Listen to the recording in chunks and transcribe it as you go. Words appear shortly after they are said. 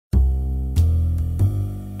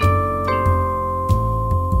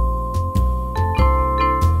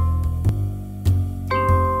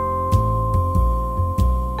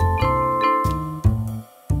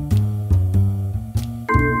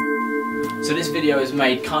this video is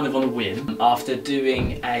made kind of on a whim. After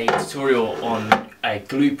doing a tutorial on a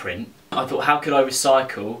glue print, I thought, how could I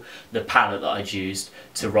recycle the palette that I'd used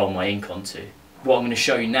to roll my ink onto? What I'm going to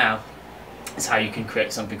show you now is how you can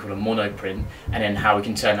create something called a monoprint, and then how we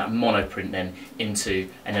can turn that monoprint then into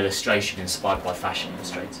an illustration inspired by fashion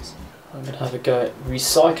illustrators. I'm going to have a go at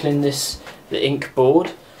recycling the ink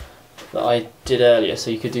board that I did earlier.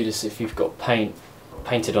 So you could do this if you've got paint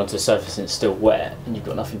painted onto a surface and it's still wet and you've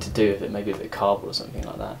got nothing to do with it, maybe a bit of cardboard or something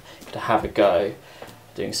like that. You could have a go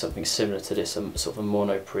doing something similar to this, sort of a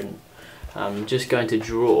monoprint. I'm just going to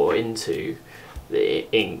draw into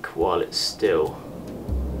the ink while it's still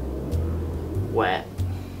wet.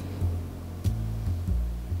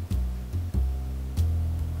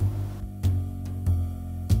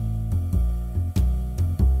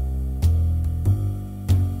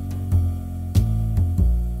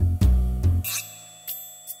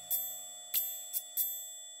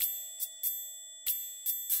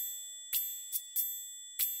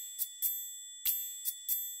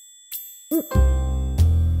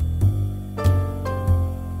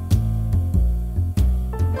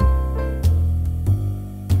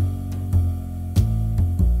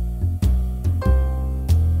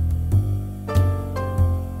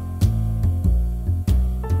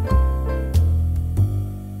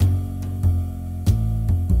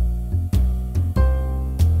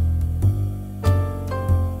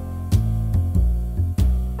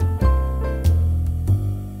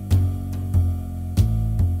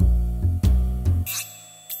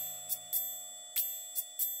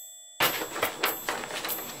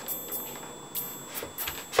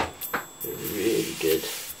 Really good.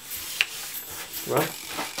 Right.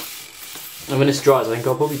 And when it's dries, I think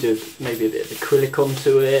I'll probably do maybe a bit of acrylic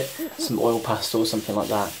onto it, some oil pastel or something like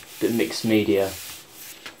that, a bit of mixed media.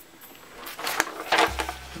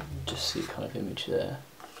 Just see kind of image there.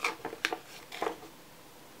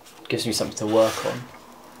 Gives me something to work on,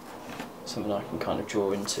 something I can kind of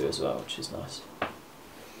draw into as well, which is nice.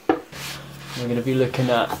 We're going to be looking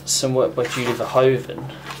at some work by Julie Verhoeven.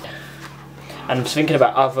 And I'm thinking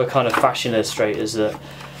about other kind of fashion illustrators that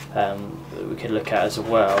we could look at as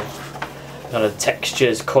well. Kind of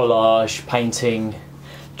textures, collage, painting,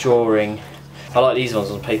 drawing. I like these ones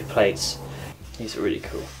on paper plates. These are really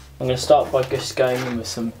cool. I'm going to start by just going in with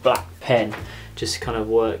some black pen, just to kind of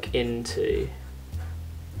work into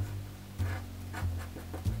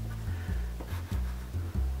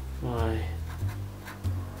my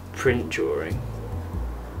print drawing.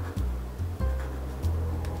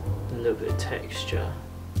 A little bit of texture,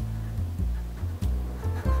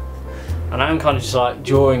 and I'm kind of just like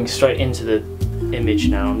drawing straight into the image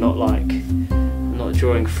now. I'm not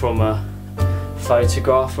drawing from a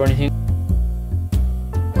photograph or anything.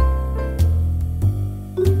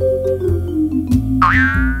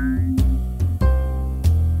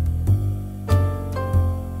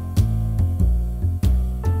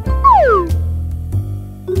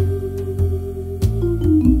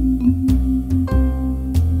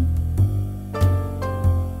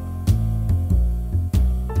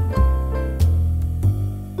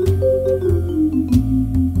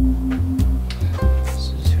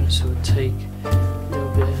 Take a little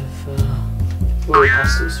bit of oil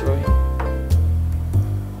pastel, sorry,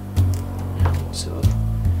 and sort of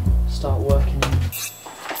start working in.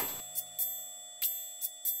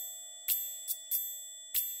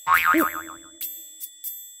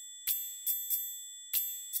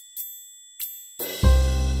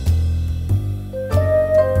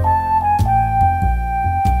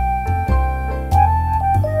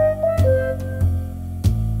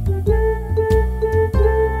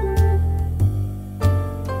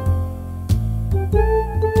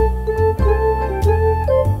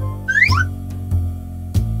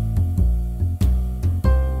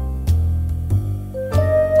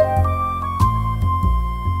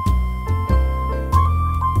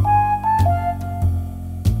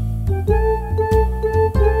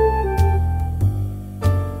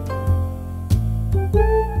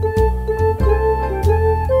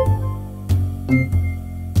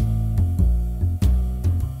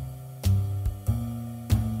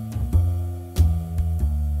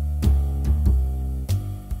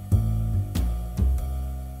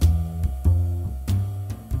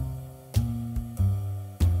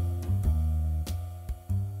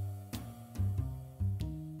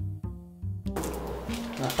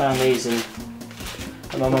 I found these at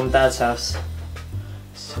my mum and dad's house.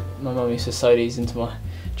 My mum used to sew these into my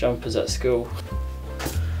jumpers at school.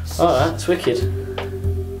 Oh, that's wicked.